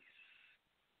praise.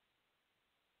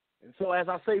 And so as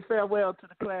I say farewell to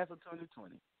the class of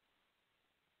 2020,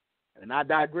 and I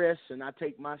digress and I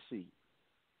take my seat,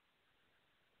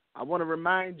 I want to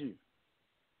remind you,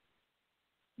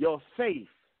 your faith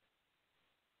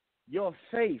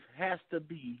has to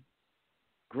be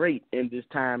great in this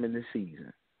time in this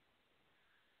season.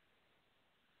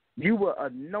 You were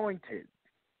anointed,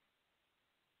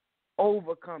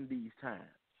 overcome these times.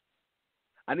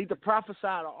 I need to prophesy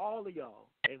to all of y'all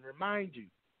and remind you,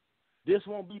 this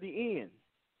won't be the end.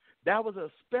 That was a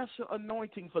special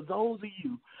anointing for those of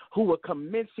you who were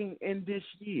commencing in this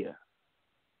year.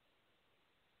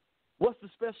 What's the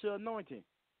special anointing?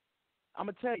 I'm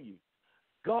going to tell you.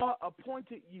 God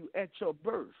appointed you at your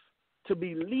birth to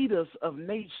be leaders of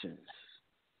nations.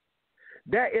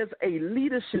 There is a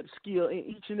leadership skill in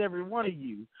each and every one of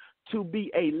you to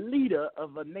be a leader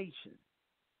of a nation.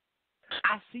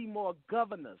 I see more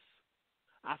governors.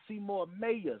 I see more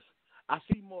mayors. I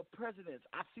see more presidents.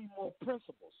 I see more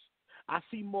principals. I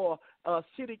see more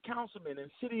city councilmen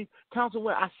and city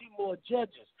councilwomen. I see more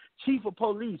judges, chief of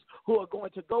police who are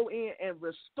going to go in and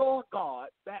restore God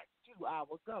back to our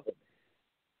government.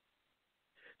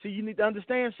 See, you need to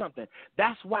understand something.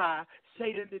 That's why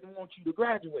Satan didn't want you to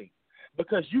graduate,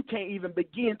 because you can't even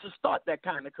begin to start that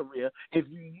kind of career if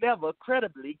you never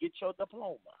credibly get your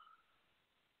diploma.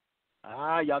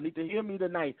 Y'all need to hear me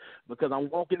tonight, because I'm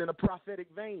walking in a prophetic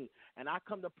vein, and I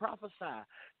come to prophesy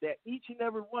that each and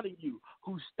every one of you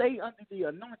who stay under the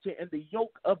anointing and the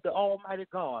yoke of the Almighty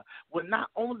God will not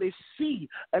only see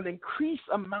an increased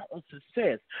amount of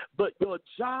success, but your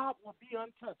job will be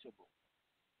untouchable.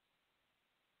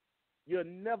 You'll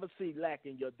never see lack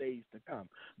in your days to come,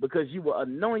 because you were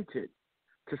anointed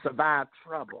to survive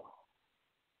trouble.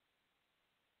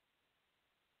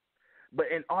 But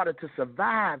in order to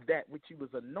survive that which you was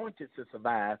anointed to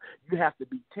survive, you have to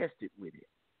be tested with it.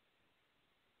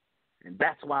 And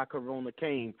that's why Corona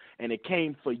came, and it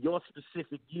came for your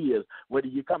specific years, whether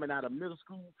you're coming out of middle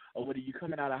school or whether you're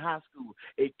coming out of high school.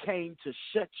 It came to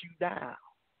shut you down,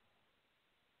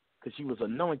 because you was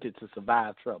anointed to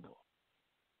survive trouble.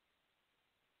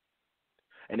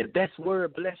 And if this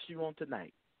word bless you on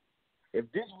tonight, if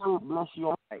this word bless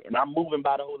you on tonight, and I'm moving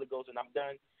by the Holy Ghost and I'm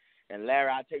done, and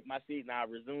Larry, I take my seat and I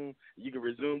resume, you can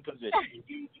resume position.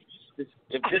 If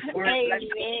this word bless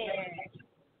you,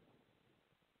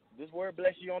 this word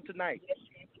bless you on tonight,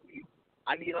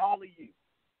 I need all of you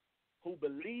who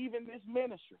believe in this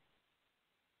ministry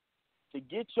to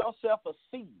get yourself a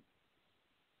seed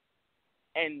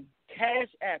and cash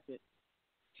app it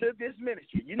to this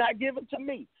ministry. You're not giving to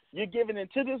me. You're giving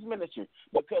it to this ministry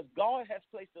because God has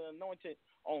placed an anointing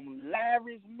on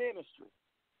Larry's ministry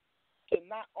to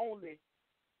not only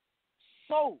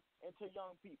sow into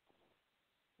young people,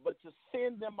 but to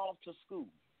send them off to school.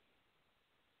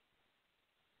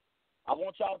 I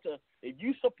want y'all to, if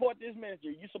you support this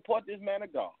ministry, you support this man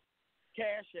of God,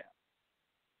 cash out.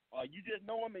 Or you just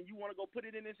know him and you want to go put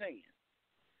it in his hand.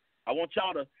 I want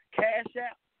y'all to cash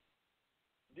out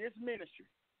this ministry.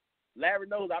 Larry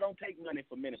knows I don't take money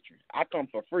for ministry. I come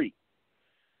for free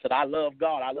because I love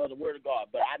God. I love the word of God.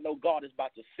 But I know God is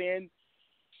about to send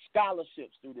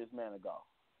scholarships through this man of God,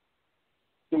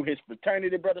 through his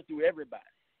fraternity brother, through everybody.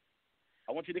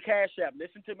 I want you to cash out.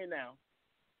 Listen to me now.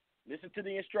 Listen to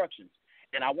the instructions.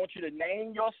 And I want you to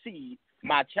name your seed,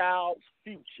 my child's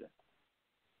future.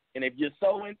 And if you're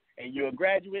sowing and you're a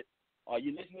graduate or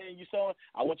you're listening and you're sowing,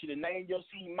 I want you to name your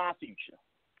seed, my future.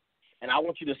 And I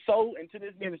want you to sow into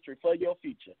this ministry for your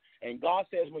future. And God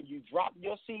says when you drop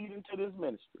your seed into this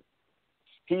ministry,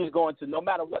 he's going to, no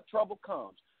matter what trouble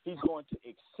comes, he's going to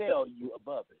excel you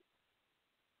above it.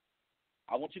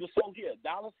 I want you to sow here,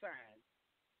 $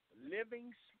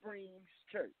 Living Springs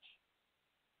Church.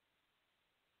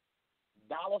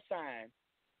 $ LIVING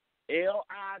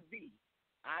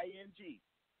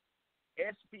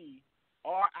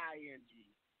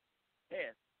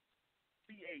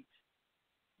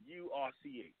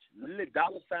SPRINGSCHURCH.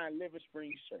 Living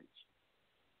Springs Church.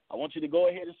 I want you to go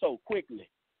ahead and sow quickly.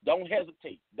 Don't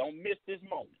hesitate. Don't miss this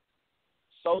moment.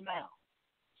 Sow now.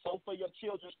 Sow for your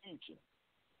children's future.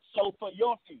 Sow for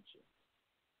your future.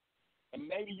 And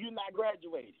maybe you're not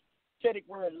graduating. Prophetic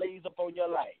word lays upon your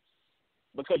life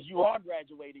because you are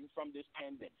graduating from this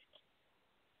pandemic.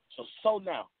 So sow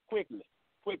now, quickly.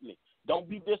 Don't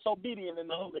be disobedient in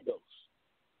the Holy Ghost.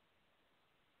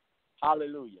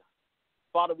 Hallelujah.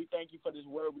 Father, we thank you for this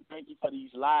word. We thank you for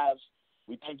these lives.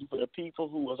 We thank you for the people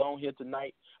who was on here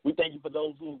tonight. We thank you for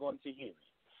those who are going to hear it.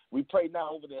 We pray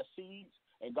now over their seeds,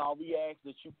 and God, we ask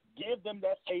that you give them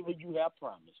that favor you have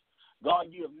promised. God,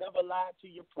 you have never lied to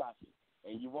your prophet,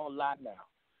 and you won't lie now.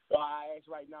 So I ask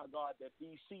right now, God, that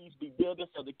these seeds be building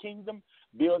for the kingdom,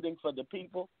 building for the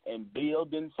people, and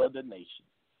building for the nation.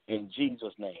 In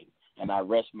Jesus' name. And I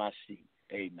rest my seat.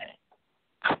 Amen.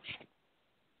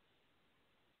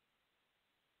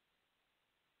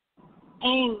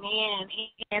 Amen.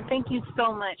 And thank you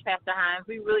so much, Pastor Hines.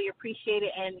 We really appreciate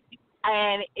it.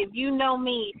 And if you know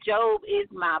me, Job is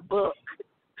my book.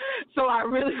 So I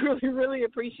really, really, really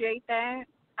appreciate that.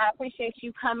 I appreciate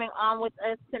you coming on with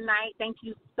us tonight. Thank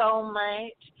you so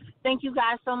much. Thank you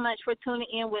guys so much for tuning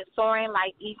in with Soaring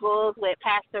Like Eagles with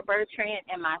Pastor Bertrand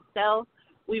and myself.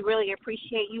 We really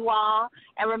appreciate you all.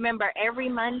 And remember, every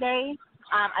Monday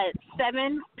at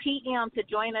 7 p.m. to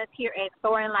join us here at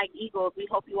Soaring Like Eagles. We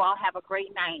hope you all have a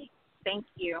great night. Thank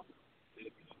you.